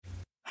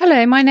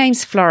Hello, my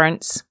name's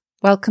Florence.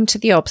 Welcome to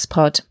the OBS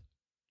Pod.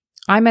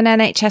 I'm an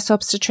NHS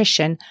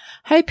obstetrician,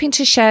 hoping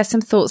to share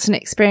some thoughts and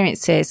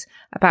experiences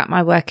about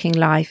my working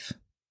life.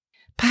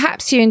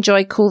 Perhaps you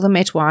enjoy Call the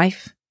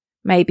Midwife,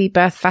 maybe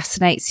birth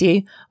fascinates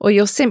you, or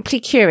you're simply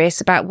curious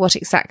about what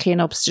exactly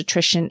an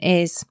obstetrician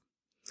is.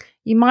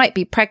 You might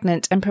be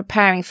pregnant and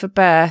preparing for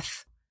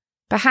birth.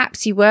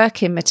 Perhaps you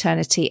work in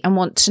maternity and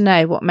want to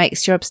know what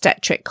makes your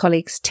obstetric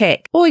colleagues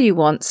tick, or you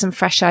want some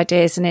fresh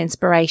ideas and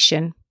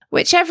inspiration.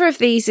 Whichever of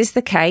these is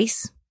the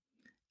case,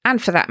 and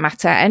for that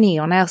matter,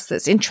 anyone else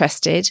that's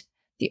interested,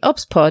 the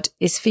OBS Pod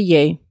is for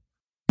you.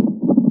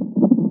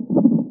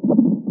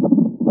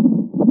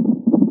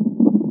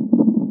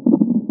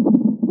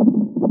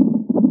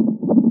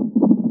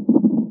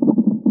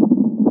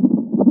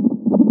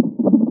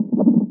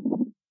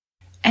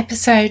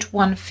 Episode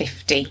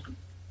 150.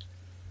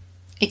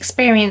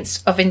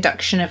 Experience of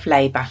induction of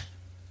labour.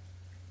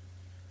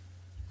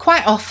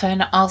 Quite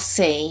often I'll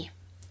see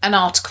an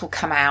article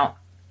come out.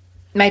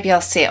 Maybe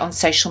I'll see it on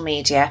social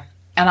media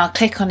and I'll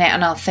click on it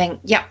and I'll think,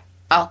 yep,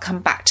 I'll come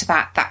back to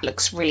that. That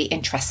looks really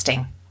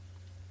interesting.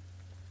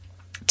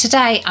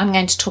 Today, I'm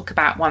going to talk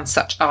about one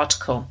such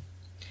article.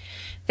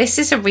 This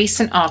is a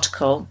recent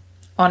article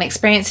on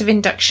experience of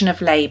induction of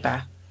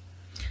labour,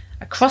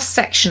 a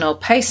cross-sectional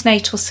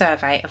postnatal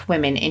survey of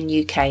women in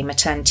UK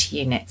maternity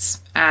units.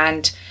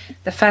 And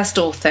the first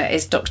author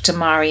is Dr.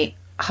 Mari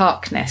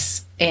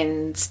Harkness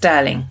in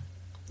Stirling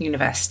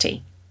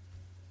University.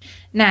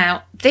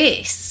 Now,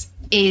 this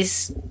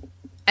is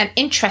an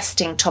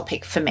interesting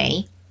topic for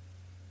me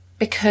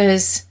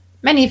because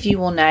many of you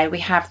will know we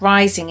have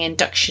rising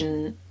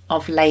induction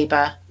of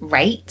labour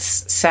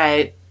rates.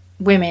 So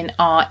women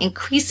are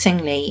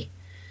increasingly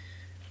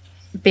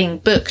being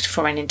booked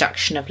for an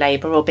induction of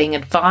labour or being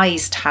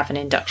advised to have an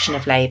induction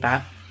of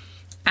labour.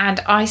 And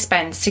I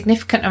spend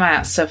significant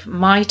amounts of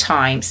my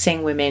time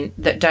seeing women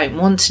that don't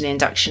want an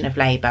induction of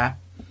labour,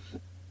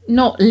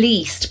 not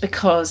least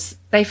because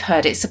they've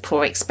heard it's a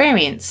poor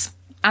experience.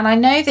 And I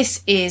know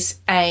this is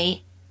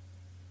a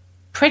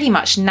pretty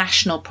much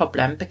national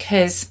problem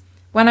because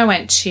when I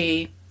went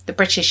to the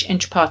British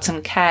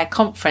Intrapartum Care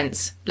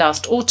Conference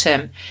last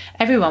autumn,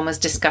 everyone was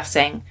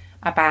discussing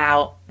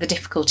about the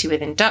difficulty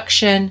with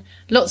induction,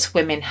 lots of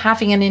women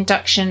having an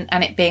induction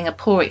and it being a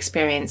poor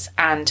experience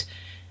and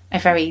a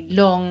very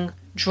long,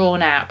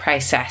 drawn-out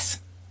process,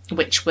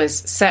 which was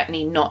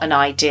certainly not an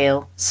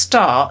ideal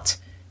start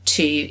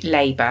to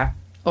labour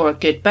or a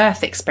good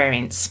birth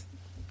experience.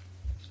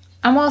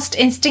 And whilst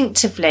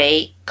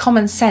instinctively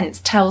common sense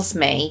tells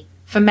me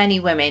for many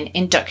women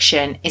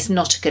induction is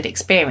not a good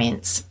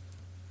experience,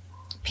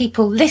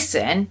 people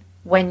listen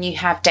when you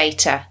have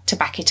data to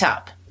back it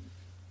up.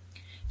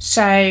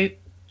 So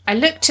I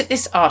looked at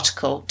this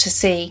article to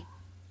see,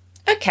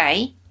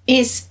 okay,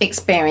 is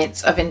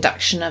experience of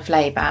induction of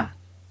labour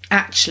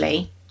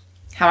actually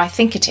how I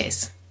think it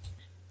is?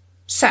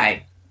 So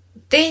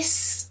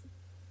this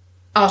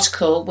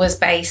article was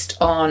based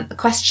on a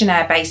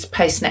questionnaire-based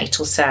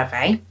postnatal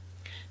survey,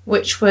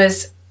 which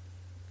was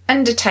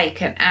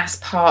undertaken as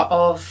part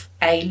of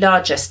a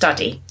larger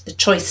study, the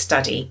CHOICE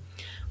study,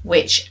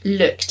 which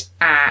looked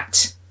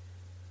at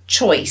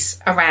choice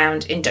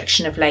around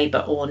induction of labour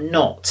or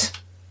not.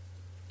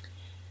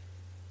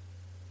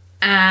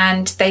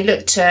 And they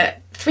looked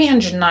at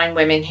 309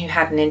 women who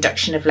had an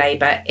induction of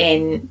labour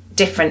in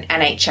different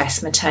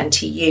NHS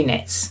maternity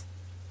units.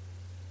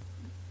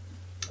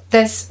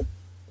 There's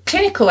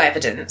clinical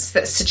evidence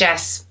that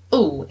suggests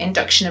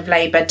induction of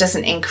labour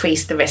doesn't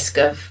increase the risk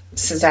of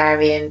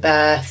caesarean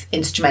birth,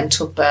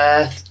 instrumental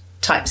birth,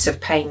 types of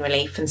pain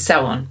relief and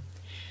so on.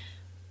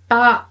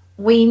 But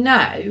we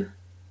know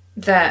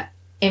that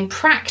in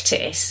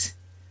practice,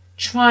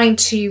 trying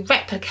to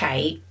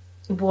replicate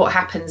what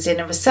happens in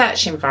a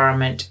research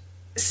environment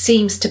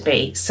seems to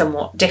be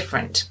somewhat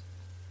different.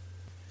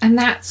 And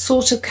that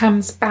sort of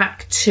comes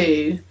back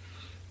to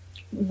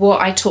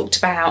what I talked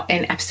about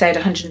in episode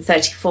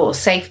 134,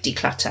 safety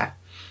clutter,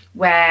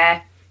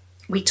 where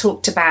we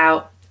talked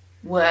about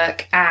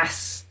work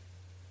as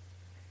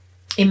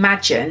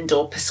imagined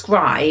or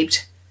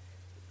prescribed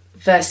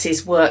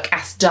versus work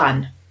as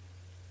done.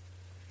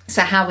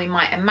 So how we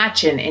might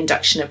imagine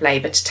induction of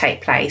labour to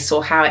take place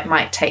or how it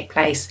might take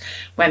place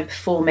when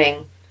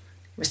performing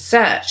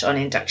research on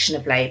induction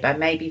of labour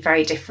may be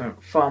very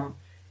different from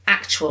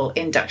actual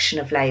induction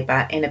of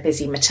labour in a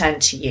busy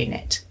maternity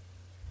unit.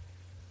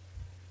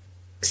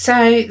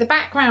 So the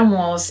background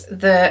was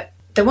that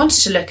they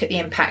wanted to look at the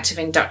impact of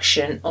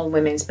induction on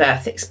women's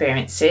birth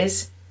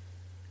experiences.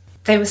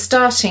 They were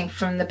starting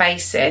from the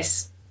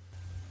basis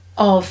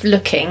of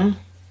looking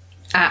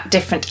at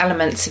different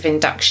elements of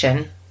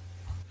induction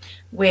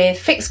with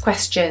fixed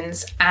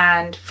questions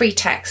and free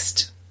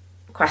text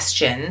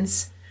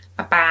questions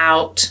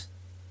about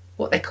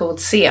what they called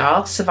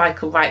CR,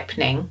 cervical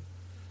ripening,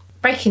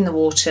 breaking the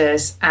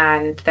waters,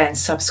 and then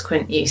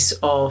subsequent use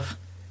of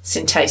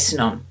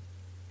syntocinon.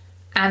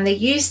 And they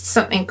used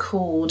something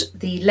called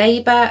the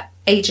Labour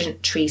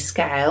Agentry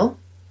Scale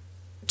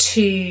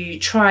to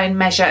try and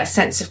measure a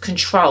sense of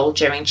control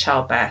during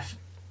childbirth.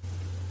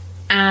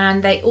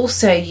 And they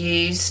also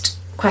used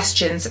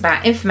questions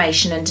about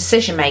information and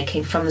decision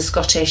making from the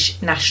Scottish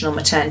National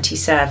Maternity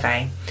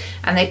Survey.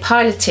 And they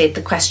piloted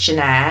the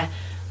questionnaire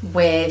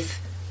with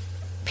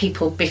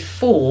people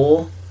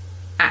before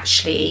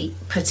actually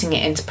putting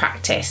it into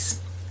practice.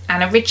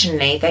 And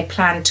originally they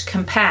planned to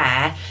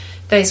compare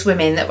those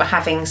women that were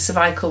having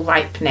cervical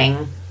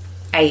ripening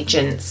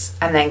agents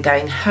and then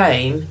going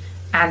home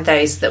and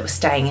those that were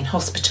staying in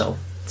hospital.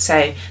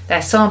 So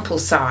their sample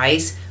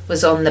size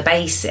was on the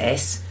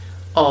basis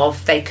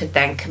of they could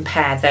then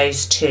compare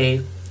those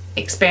two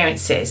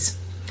experiences.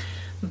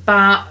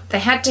 But they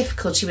had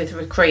difficulty with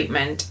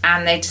recruitment,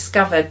 and they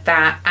discovered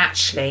that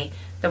actually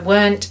there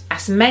weren't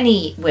as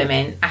many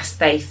women as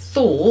they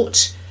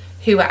thought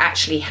who were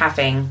actually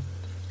having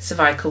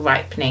cervical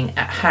ripening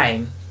at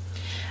home.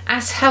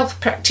 As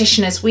health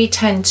practitioners, we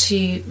tend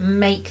to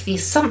make the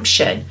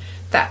assumption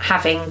that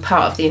having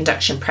part of the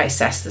induction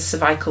process, the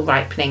cervical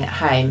ripening at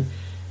home,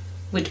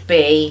 would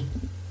be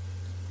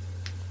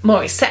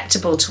more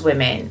acceptable to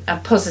women, a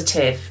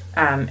positive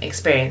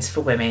experience for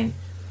women.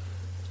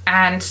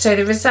 And so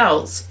the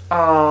results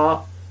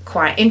are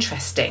quite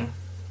interesting.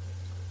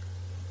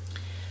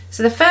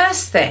 So the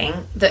first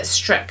thing that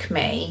struck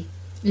me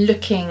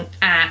looking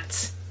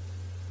at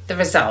the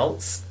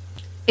results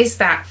is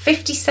that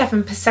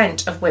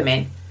 57% of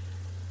women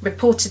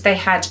reported they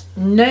had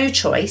no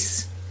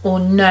choice or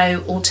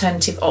no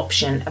alternative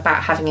option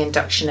about having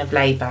induction of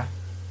labour.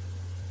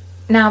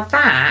 Now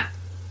that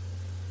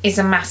is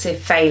a massive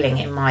failing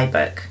in my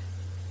book.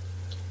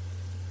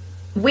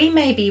 We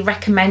may be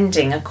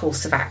recommending a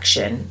course of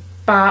action,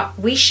 but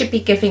we should be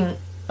giving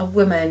a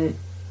woman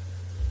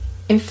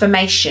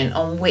information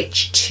on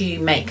which to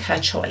make her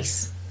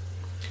choice.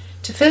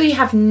 To feel you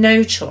have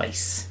no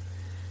choice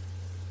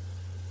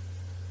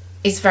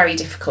is very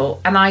difficult,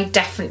 and I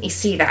definitely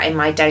see that in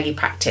my daily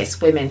practice.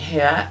 Women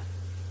who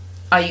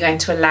are you going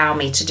to allow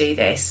me to do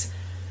this?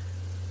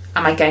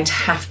 Am I going to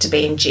have to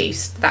be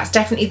induced? That's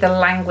definitely the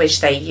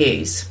language they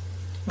use,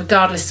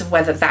 regardless of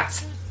whether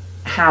that's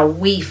how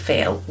we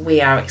feel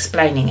we are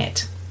explaining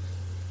it.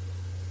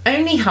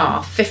 Only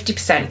half,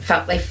 50%,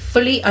 felt they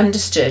fully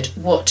understood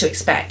what to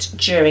expect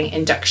during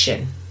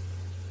induction.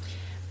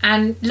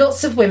 And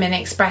lots of women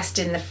expressed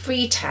in the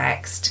free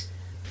text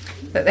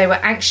that they were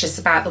anxious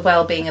about the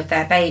well-being of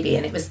their baby,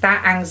 and it was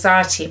that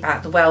anxiety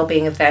about the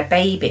well-being of their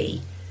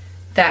baby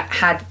that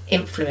had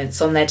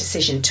influence on their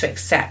decision to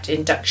accept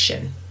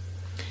induction.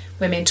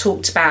 Women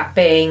talked about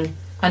being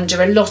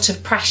under a lot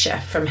of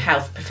pressure from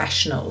health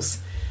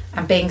professionals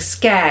and being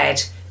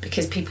scared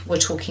because people were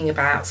talking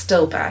about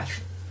stillbirth.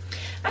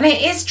 And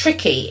it is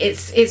tricky.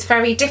 It's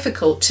very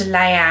difficult to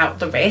lay out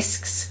the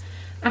risks,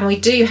 and we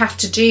do have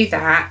to do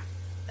that.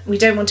 We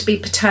don't want to be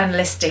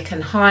paternalistic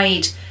and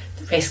hide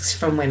the risks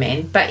from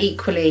women, but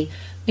equally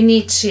we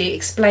need to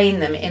explain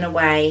them in a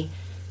way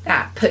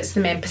that puts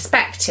them in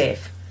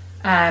perspective.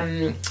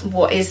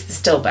 What is the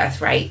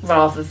stillbirth rate,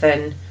 rather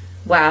than,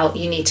 well,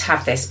 you need to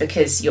have this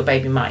because your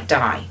baby might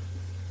die.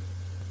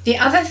 The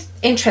other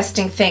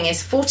interesting thing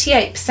is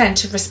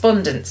 48% of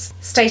respondents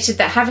stated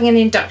that having an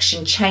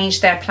induction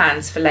changed their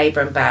plans for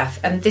labour and birth,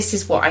 and this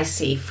is what I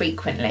see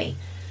frequently.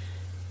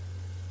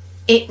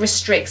 It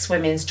restricts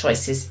women's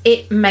choices.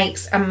 It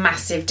makes a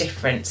massive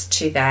difference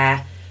to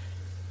their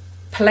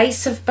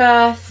place of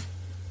birth,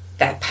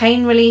 their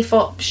pain relief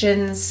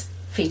options,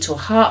 fetal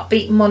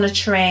heartbeat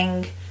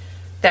monitoring,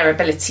 their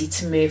ability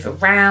to move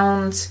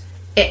around.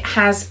 It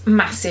has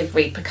massive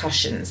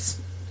repercussions.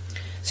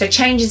 So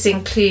changes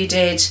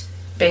included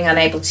being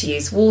unable to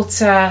use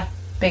water,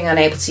 being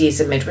unable to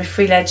use a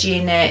midwifery-led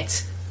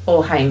unit,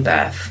 or home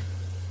birth.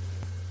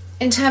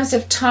 In terms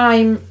of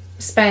time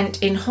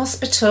spent in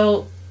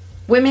hospital,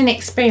 women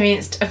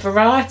experienced a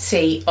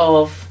variety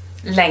of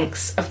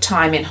lengths of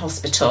time in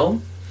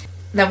hospital.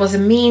 There was a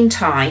mean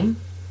time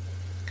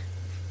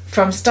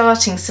from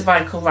starting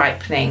cervical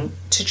ripening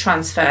to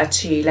transfer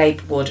to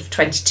labour ward of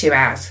 22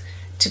 hours.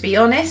 To be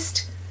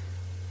honest,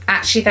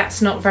 actually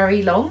that's not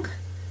very long.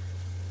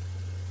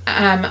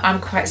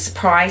 I'm quite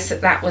surprised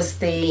that that was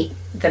the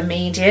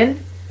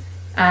median.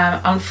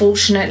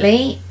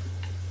 Unfortunately,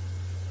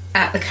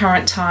 at the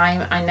current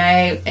time, I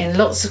know in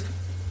lots of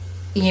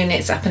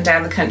units up and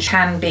down the country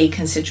can be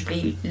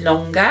considerably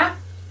longer.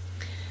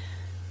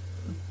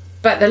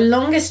 But the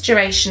longest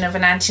duration of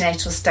an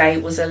antenatal stay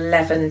was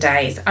 11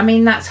 days. I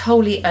mean, that's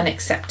wholly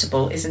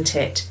unacceptable, isn't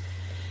it?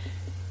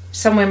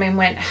 Some women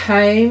went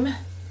home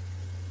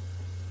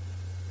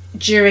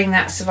during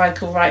that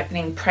cervical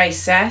ripening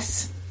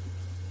process,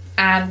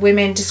 and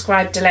women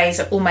described delays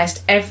at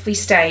almost every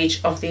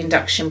stage of the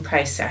induction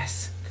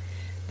process.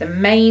 The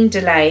main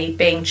delay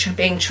being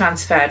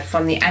transferred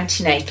from the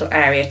antenatal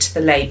area to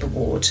the labour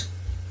ward,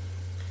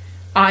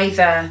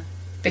 either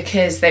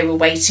because they were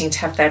waiting to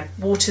have their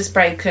waters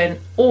broken,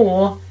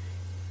 or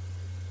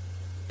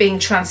being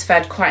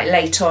transferred quite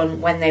late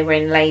on when they were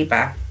in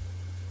labour.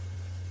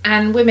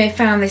 And women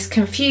found this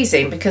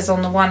confusing because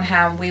on the one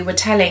hand we were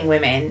telling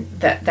women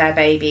that their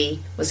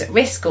baby was at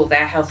risk or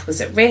their health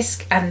was at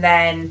risk, and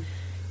then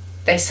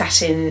they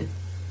sat in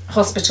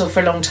hospital for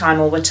a long time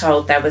or were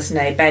told there was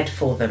no bed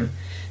for them.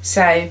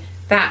 So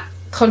that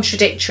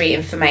contradictory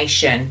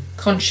information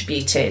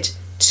contributed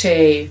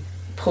to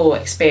poor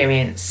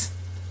experience.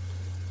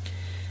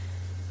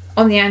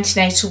 On the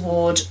antenatal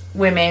ward,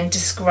 women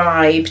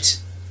described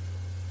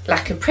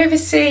lack of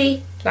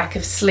privacy, lack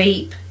of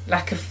sleep,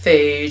 lack of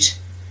food,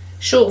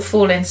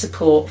 shortfall in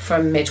support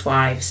from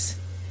midwives.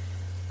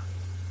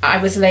 I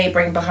was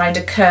labouring behind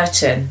a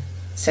curtain,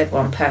 said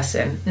one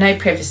person. No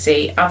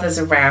privacy, others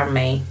around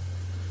me.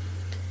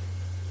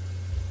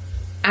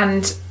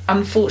 And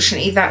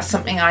unfortunately, that's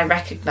something I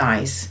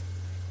recognise.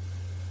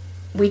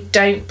 We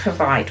don't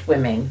provide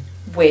women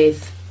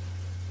with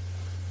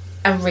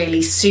a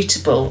really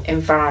suitable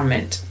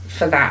environment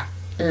for that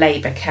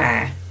labour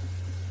care.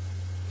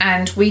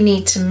 And we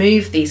need to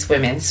move these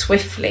women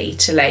swiftly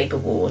to labour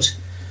ward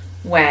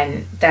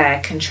when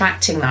they're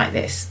contracting like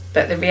this.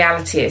 But the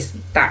reality is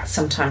that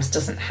sometimes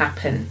doesn't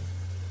happen.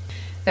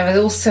 There was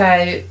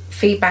also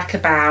feedback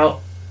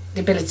about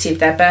the ability of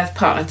their birth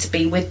partner to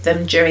be with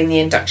them during the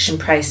induction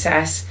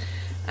process,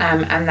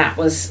 and that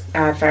was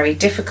very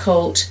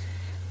difficult.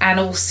 And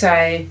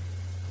also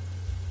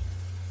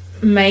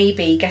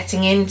maybe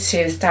getting into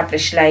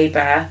established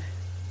labour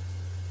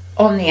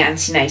on the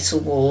antenatal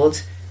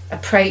ward,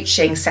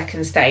 approaching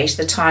second stage,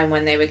 the time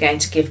when they were going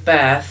to give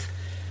birth,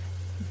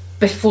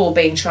 before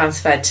being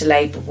transferred to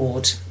labour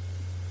ward.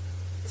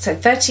 So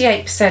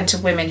 38%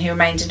 of women who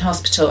remained in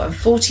hospital and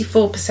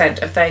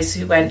 44% of those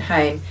who went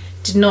home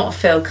did not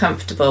feel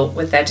comfortable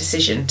with their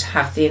decision to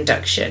have the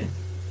induction.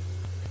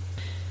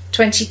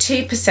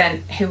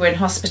 22% who were in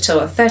hospital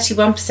and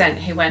 31%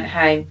 who went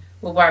home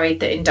were worried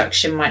that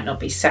induction might not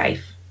be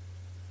safe.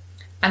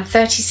 And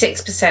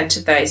 36%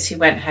 of those who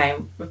went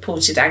home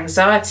reported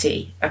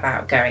anxiety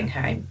about going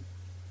home.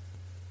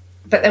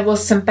 But there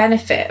was some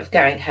benefit of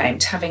going home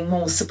to having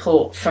more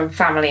support from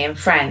family and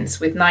friends,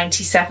 with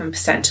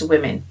 97% of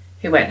women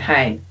who went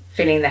home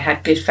feeling they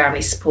had good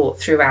family support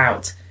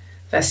throughout,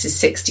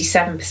 versus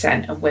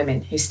 67% of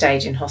women who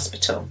stayed in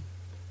hospital.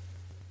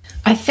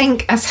 I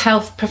think as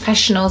health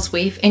professionals,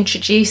 we've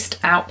introduced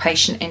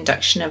outpatient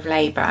induction of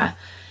labour,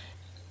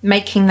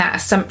 making that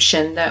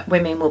assumption that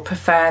women will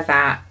prefer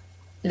that,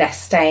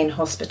 less stay in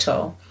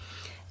hospital.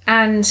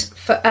 And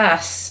for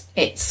us,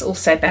 it's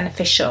also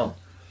beneficial.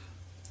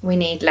 We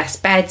need less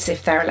beds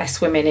if there are less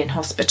women in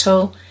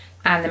hospital,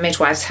 and the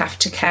midwives have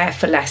to care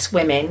for less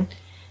women.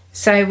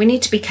 So we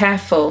need to be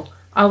careful.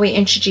 Are we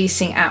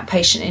introducing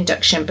outpatient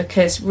induction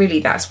because really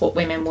that's what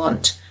women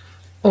want?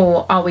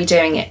 Or are we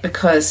doing it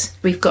because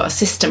we've got a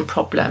system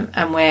problem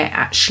and we're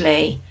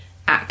actually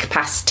at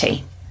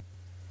capacity?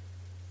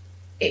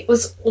 It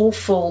was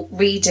awful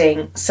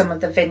reading some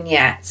of the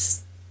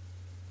vignettes.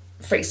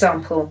 For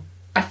example,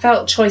 I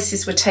felt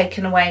choices were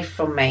taken away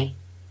from me.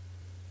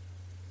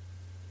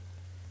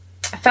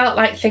 I felt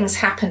like things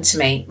happened to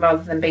me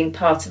rather than being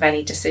part of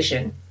any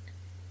decision.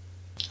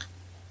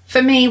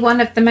 For me,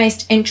 one of the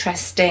most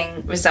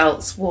interesting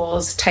results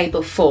was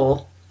Table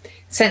 4,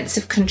 sense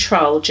of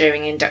control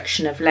during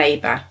induction of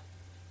labour.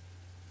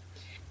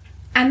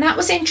 And that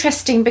was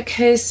interesting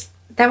because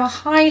there were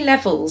high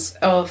levels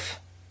of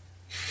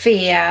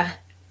fear,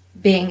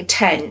 being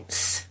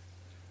tense.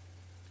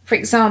 For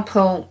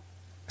example,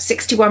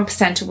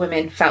 61% of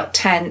women felt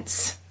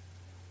tense,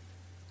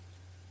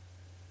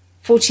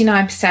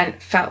 49%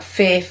 felt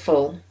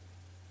fearful,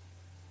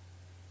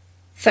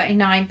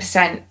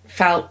 39%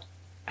 felt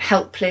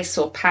helpless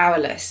or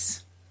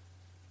powerless.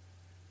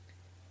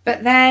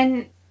 But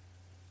then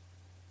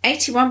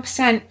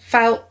 81%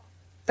 felt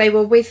they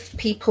were with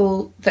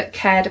people that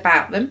cared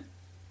about them.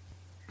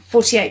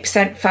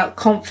 48% felt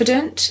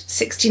confident,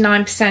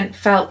 69%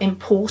 felt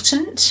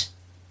important.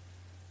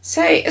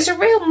 So it's a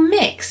real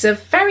mix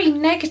of very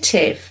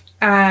negative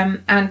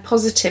and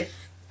positive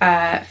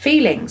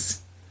feelings.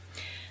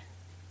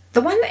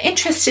 The one that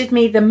interested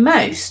me the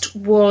most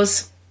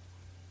was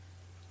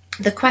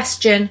the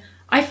question,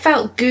 I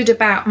felt good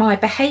about my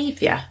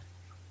behaviour.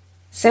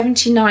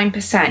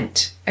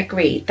 79%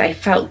 agreed they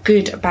felt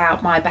good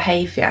about my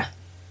behaviour.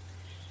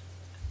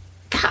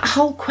 That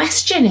whole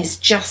question is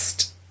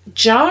just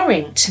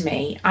jarring to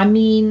me. I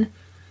mean,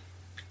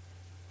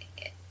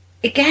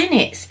 again,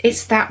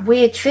 it's that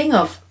weird thing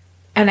of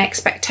an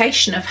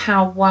expectation of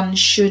how one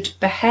should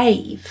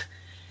behave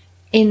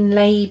in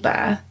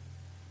labour,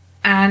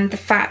 and the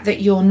fact that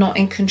you're not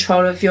in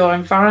control of your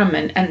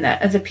environment and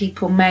that other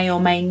people may or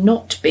may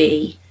not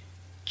be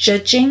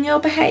judging your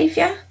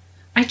behaviour.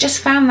 I just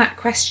found that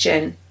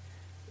question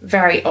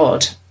very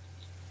odd.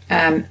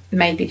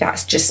 Maybe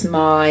that's just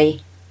my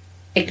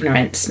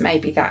ignorance.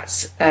 Maybe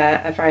that's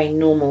a very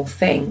normal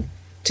thing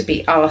to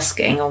be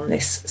asking on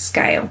this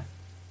scale.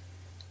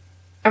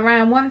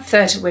 Around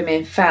 1/3 of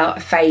women felt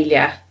a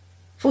failure,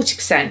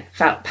 40%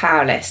 felt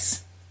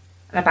powerless,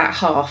 and about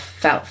half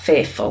felt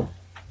fearful.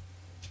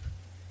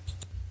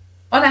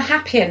 On a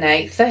happier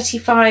note,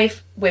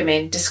 35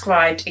 women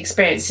described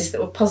experiences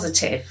that were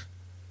positive.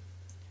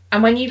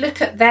 And when you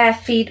look at their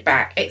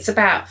feedback, it's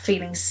about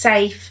feeling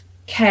safe,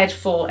 cared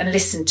for and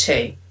listened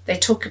to. They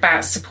talk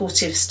about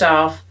supportive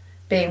staff,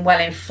 being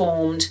well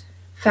informed,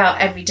 felt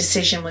every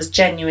decision was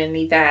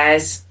genuinely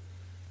theirs.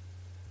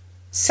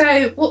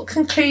 So what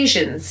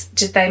conclusions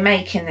did they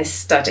make in this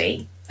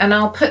study? And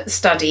I'll put the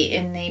study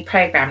in the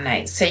programme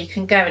notes so you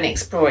can go and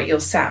explore it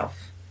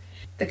yourself.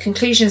 The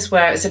conclusions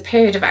were it was a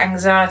period of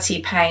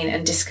anxiety, pain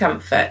and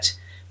discomfort.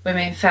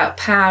 Women felt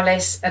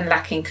powerless and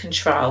lacking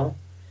control.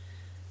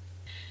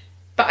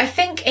 But I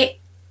think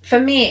for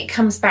me, it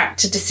comes back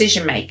to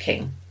decision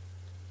making.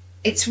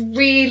 It's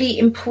really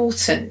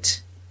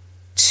important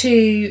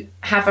to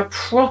have a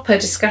proper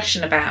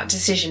discussion about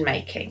decision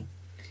making.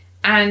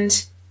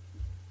 And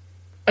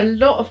a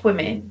lot of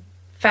women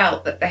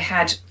felt that they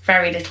had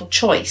very little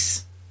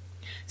choice.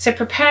 So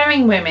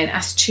preparing women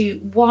as to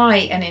why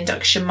an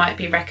induction might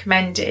be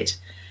recommended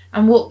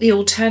and what the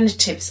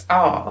alternatives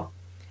are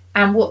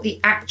and what the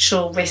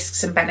actual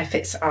risks and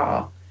benefits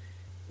are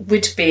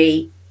would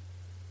be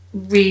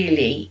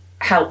really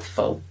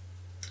helpful.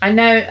 I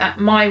know at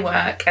my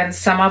work and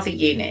some other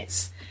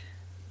units,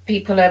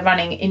 people are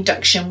running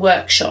induction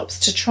workshops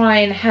to try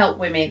and help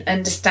women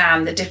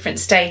understand the different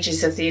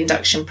stages of the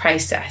induction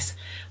process,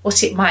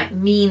 what it might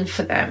mean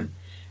for them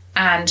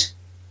and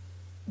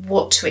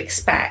what to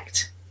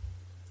expect.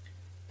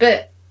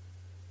 But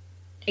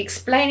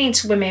explaining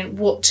to women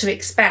what to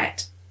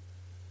expect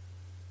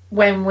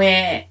when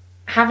we're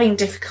having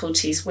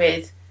difficulties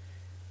with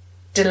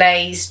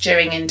delays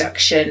during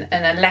induction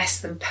and a less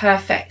than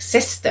perfect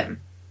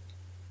system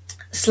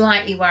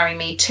slightly worry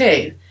me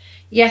too.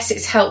 Yes,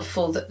 it's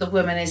helpful that the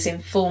woman is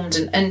informed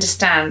and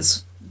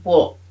understands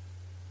what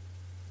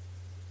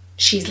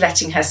she's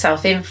letting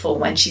herself in for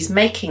when she's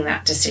making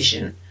that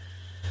decision.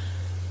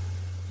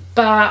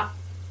 But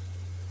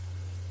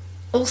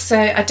also,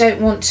 I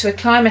don't want to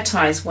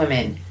acclimatise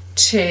women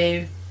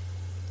to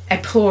a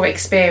poor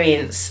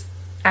experience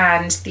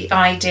and the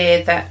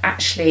idea that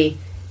actually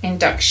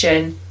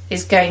induction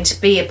is going to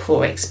be a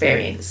poor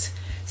experience.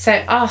 So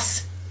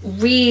us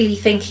really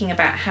thinking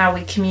about how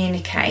we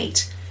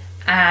communicate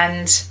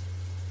and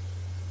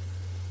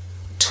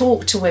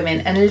talk to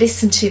women and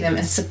listen to them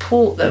and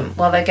support them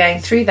while they're going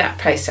through that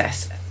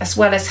process, as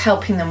well as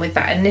helping them with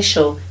that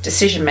initial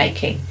decision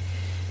making,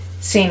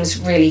 seems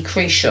really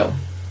crucial.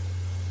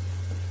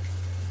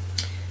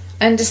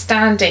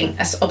 Understanding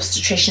as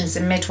obstetricians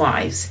and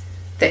midwives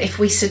that if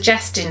we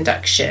suggest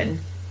induction,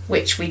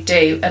 which we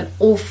do an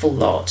awful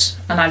lot,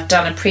 and I've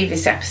done a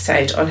previous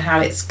episode on how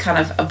it's kind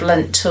of a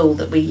blunt tool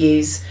that we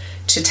use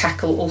to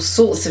tackle all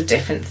sorts of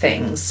different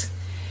things,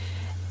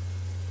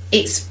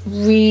 it's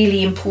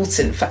really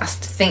important for us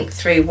to think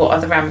through what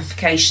are the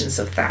ramifications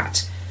of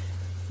that.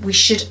 We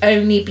should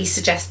only be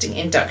suggesting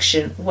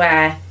induction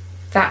where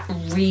that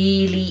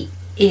really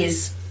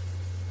is,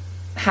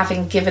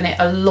 having given it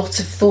a lot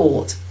of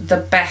thought, the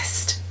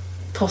best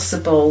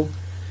possible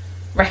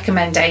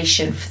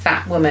recommendation for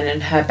that woman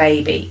and her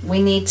baby.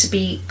 We need to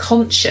be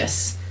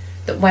conscious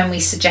that when we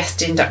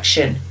suggest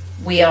induction,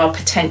 we are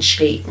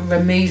potentially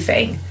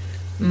removing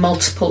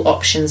multiple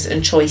options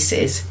and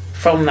choices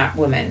from that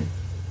woman.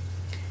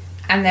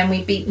 And then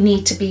we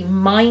need to be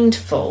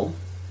mindful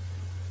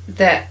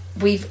that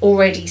we've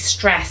already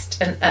stressed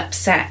and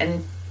upset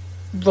and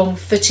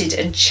wrong-footed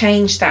and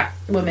changed that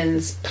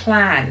woman's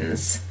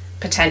plans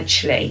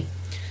potentially,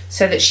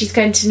 so that she's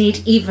going to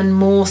need even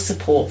more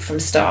support from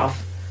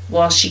staff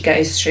while she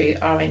goes through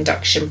our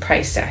induction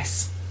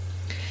process.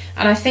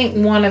 And I think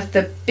one of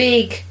the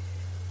big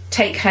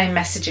take-home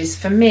messages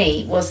for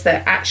me was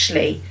that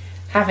actually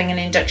having an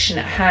induction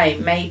at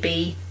home may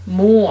be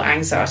more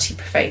anxiety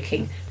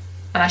provoking,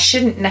 and I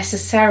shouldn't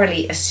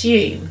necessarily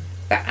assume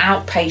that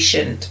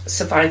outpatient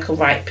cervical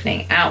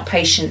ripening,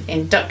 outpatient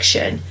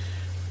induction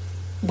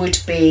would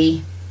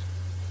be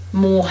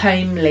more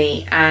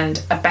homely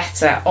and a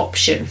better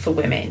option for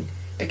women,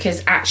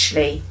 because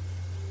actually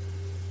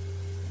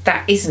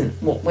that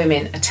isn't what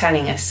women are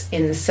telling us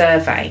in the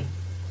survey.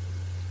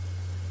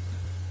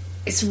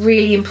 It's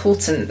really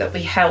important that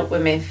we help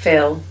women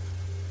feel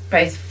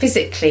both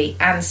physically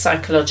and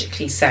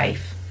psychologically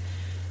safe.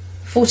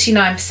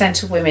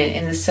 49% of women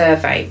in the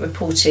survey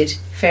reported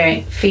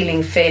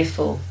feeling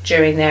fearful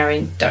during their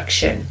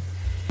induction.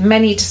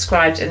 Many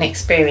described an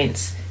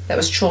experience that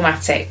was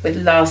traumatic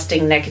with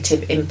lasting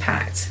negative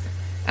impact,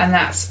 and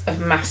that's of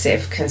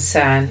massive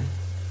concern.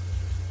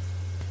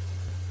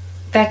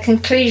 Their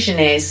conclusion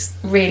is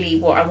really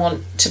what I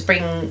want to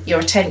bring your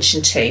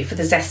attention to for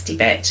the zesty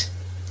bit.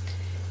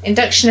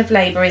 Induction of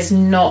labour is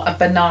not a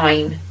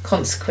benign,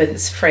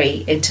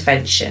 consequence-free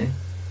intervention.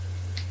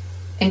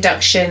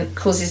 Induction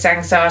causes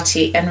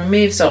anxiety and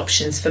removes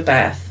options for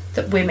birth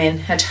that women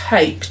had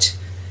hoped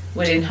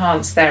would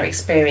enhance their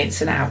experience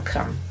and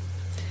outcome.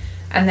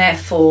 And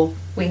therefore,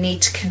 we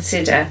need to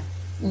consider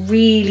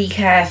really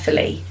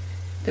carefully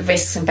the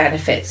risks and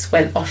benefits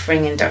when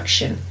offering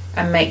induction,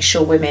 and make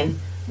sure women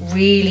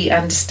really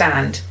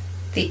understand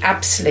the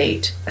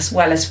absolute as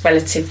well as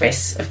relative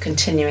risks of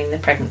continuing the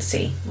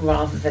pregnancy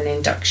rather than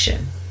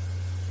induction.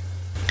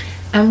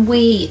 And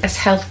we as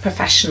health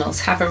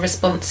professionals have a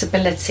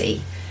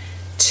responsibility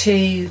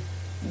to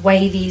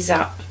weigh these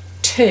up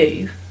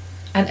too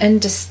and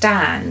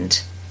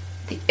understand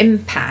the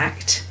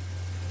impact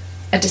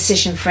a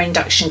decision for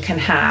induction can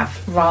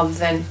have, rather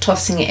than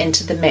tossing it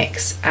into the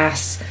mix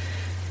as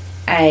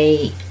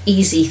a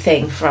easy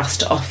thing for us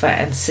to offer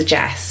and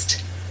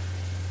suggest.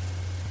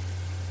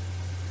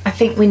 I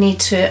think we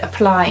need to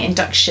apply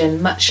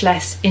induction much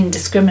less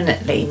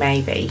indiscriminately,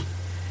 maybe.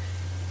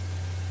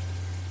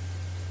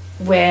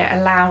 We're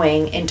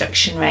allowing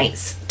induction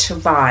rates to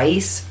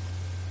rise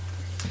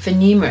for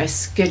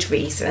numerous good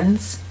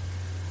reasons,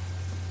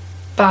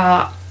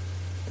 but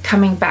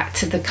coming back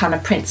to the kind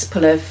of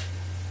principle of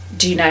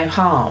do no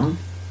harm,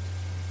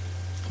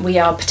 we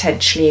are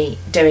potentially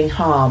doing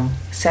harm.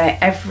 So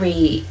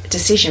every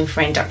decision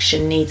for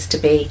induction needs to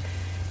be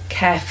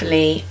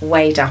carefully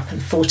weighed up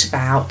and thought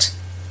about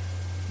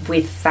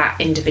with that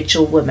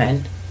individual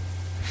woman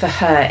for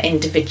her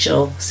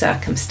individual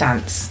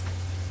circumstance.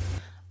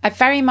 I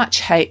very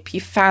much hope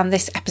you found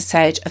this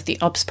episode of the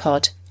OBS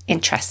Pod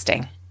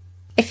interesting.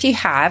 If you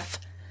have,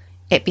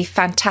 it'd be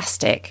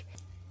fantastic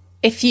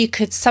if you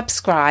could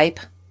subscribe,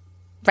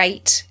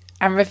 rate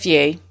and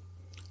review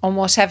on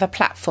whatever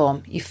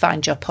platform you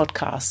find your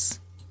podcasts,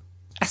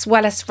 as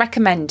well as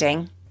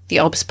recommending the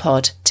OBS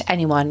Pod to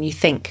anyone you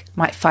think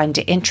might find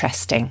it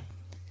interesting.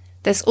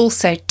 There's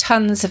also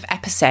tons of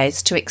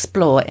episodes to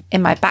explore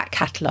in my back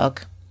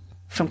catalogue,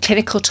 from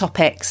clinical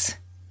topics,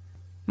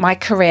 my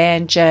career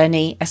and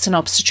journey as an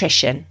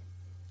obstetrician,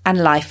 and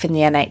life in the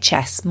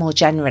NHS more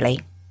generally.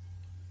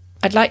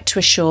 I'd like to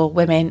assure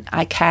women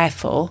I care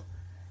for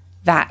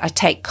that I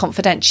take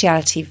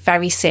confidentiality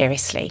very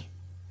seriously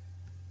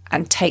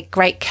and take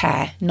great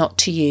care not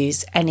to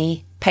use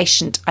any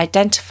patient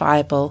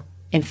identifiable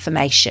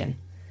information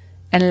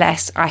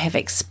unless I have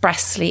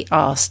expressly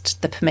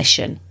asked the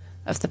permission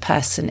of the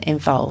person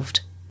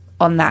involved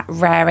on that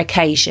rare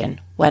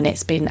occasion when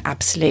it's been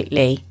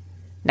absolutely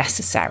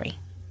necessary.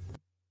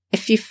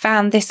 If you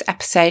found this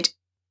episode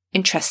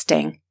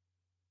interesting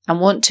and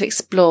want to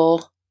explore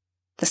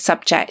the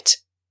subject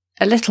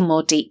a little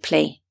more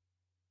deeply,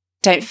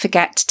 don't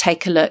forget to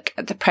take a look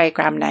at the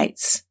programme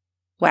notes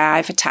where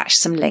I've attached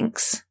some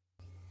links.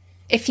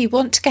 If you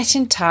want to get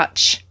in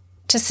touch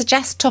to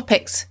suggest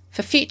topics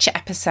for future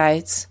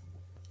episodes,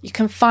 you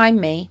can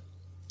find me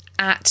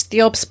at the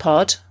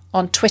OBSPod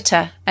on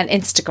Twitter and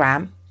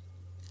Instagram,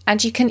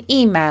 and you can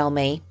email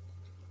me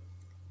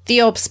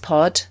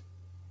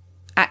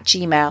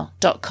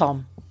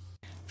theobspod@gmail.com.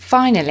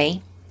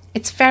 Finally,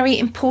 it's very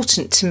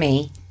important to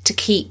me to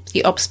keep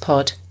the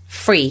OBSPod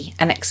free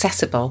and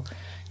accessible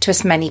to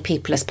as many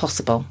people as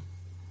possible,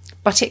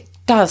 but it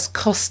does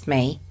cost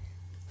me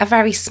a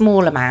very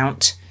small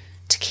amount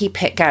to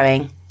keep it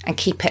going and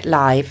keep it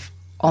live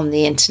on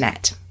the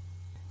internet.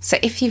 So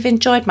if you've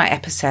enjoyed my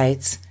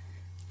episodes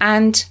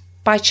and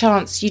by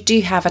chance you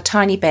do have a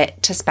tiny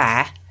bit to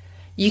spare,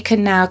 you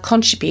can now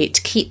contribute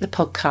to keep the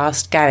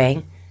podcast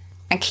going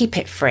and keep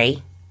it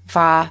free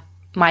via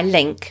my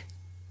link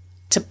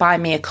to buy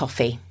me a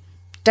coffee.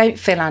 Don't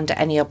feel under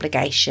any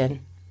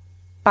obligation,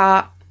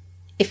 but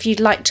if you'd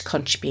like to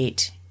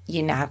contribute,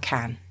 you now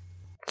can.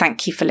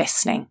 Thank you for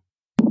listening.